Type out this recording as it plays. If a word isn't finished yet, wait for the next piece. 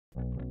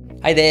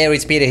Hi there,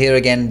 it's Peter here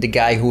again, the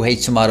guy who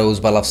hates tomatoes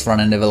but loves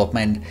front-end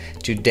development.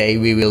 Today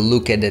we will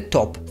look at the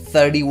top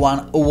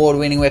 31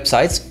 award-winning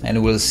websites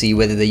and we'll see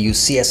whether they use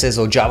CSS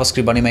or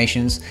JavaScript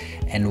animations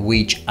and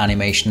which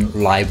animation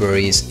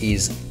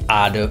libraries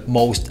are the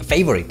most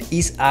favorite.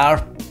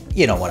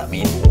 You know what I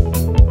mean.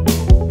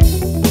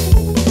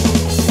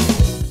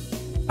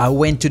 I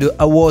went to the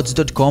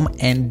awards.com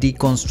and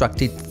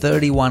deconstructed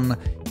 31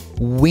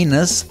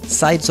 winners,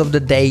 sites of the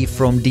day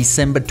from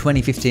December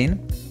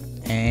 2015.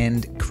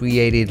 And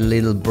created a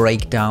little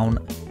breakdown.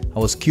 I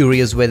was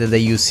curious whether they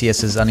use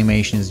CSS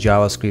animations,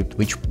 JavaScript,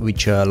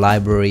 which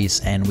libraries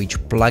and which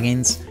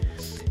plugins.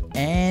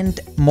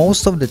 And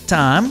most of the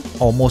time,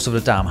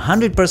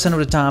 100% of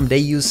the time, they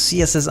use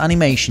CSS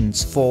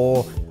animations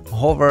for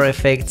hover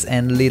effects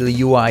and little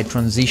UI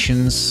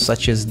transitions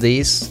such as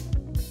this,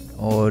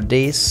 or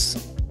this,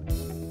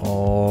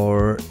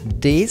 or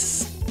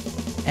this.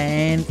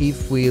 And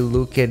if we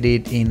look at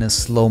it in a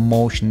slow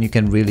motion, you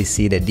can really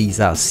see that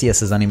these are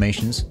CSS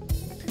animations.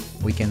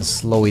 We can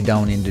slow it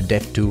down in the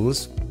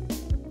DevTools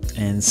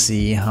and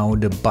see how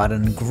the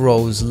button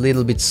grows a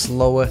little bit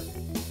slower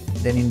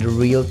than in the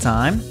real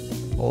time.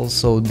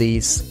 Also,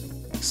 this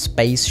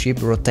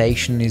spaceship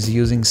rotation is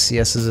using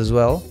CSS as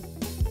well.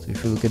 So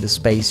if you look at the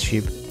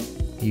spaceship,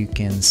 you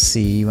can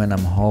see when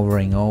I'm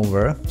hovering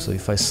over. So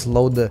if I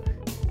slow the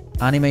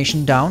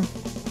animation down,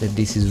 that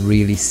this is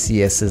really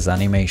CSS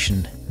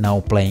animation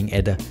now playing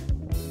at a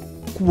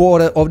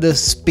quarter of the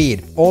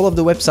speed. All of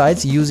the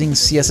websites using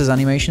CSS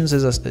animations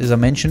as I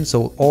mentioned,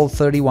 so all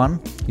 31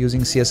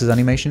 using CSS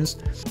animations,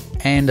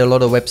 and a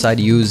lot of websites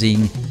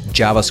using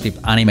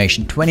JavaScript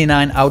animation.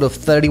 29 out of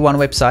 31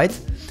 websites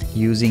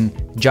using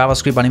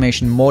JavaScript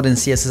animation more than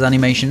CSS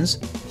animations,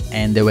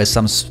 and there were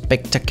some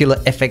spectacular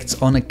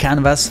effects on a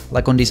canvas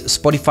like on these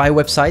Spotify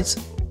websites.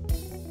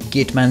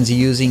 Gitman's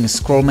using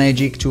Scroll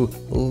Magic to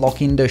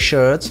lock in the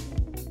shirts.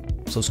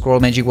 So Scroll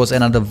Magic was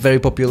another very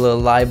popular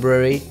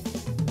library,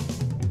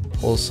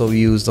 also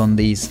used on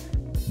this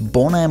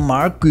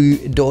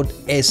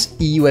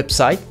bonemarku.se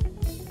website,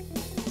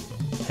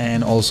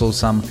 and also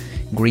some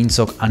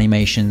GreenSock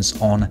animations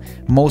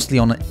mostly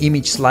on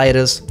image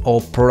sliders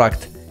or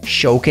product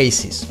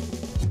showcases.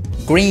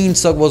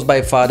 GreenSock was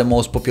by far the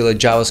most popular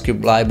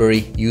JavaScript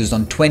library, used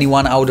on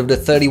 21 out of the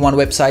 31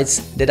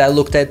 websites that I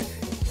looked at.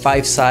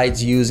 5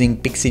 sites using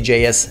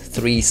Pixie.js,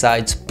 3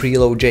 sites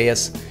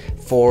Preload.js,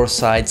 4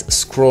 sites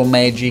Scroll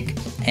Magic,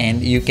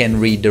 and you can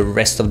read the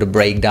rest of the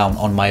breakdown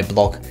on my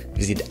blog.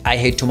 Visit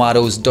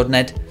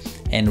ihatetomatoes.net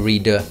and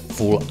read the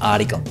full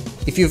article.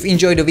 If you've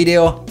enjoyed the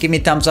video, give me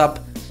a thumbs up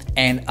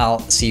and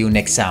I'll see you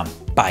next time.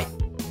 Bye.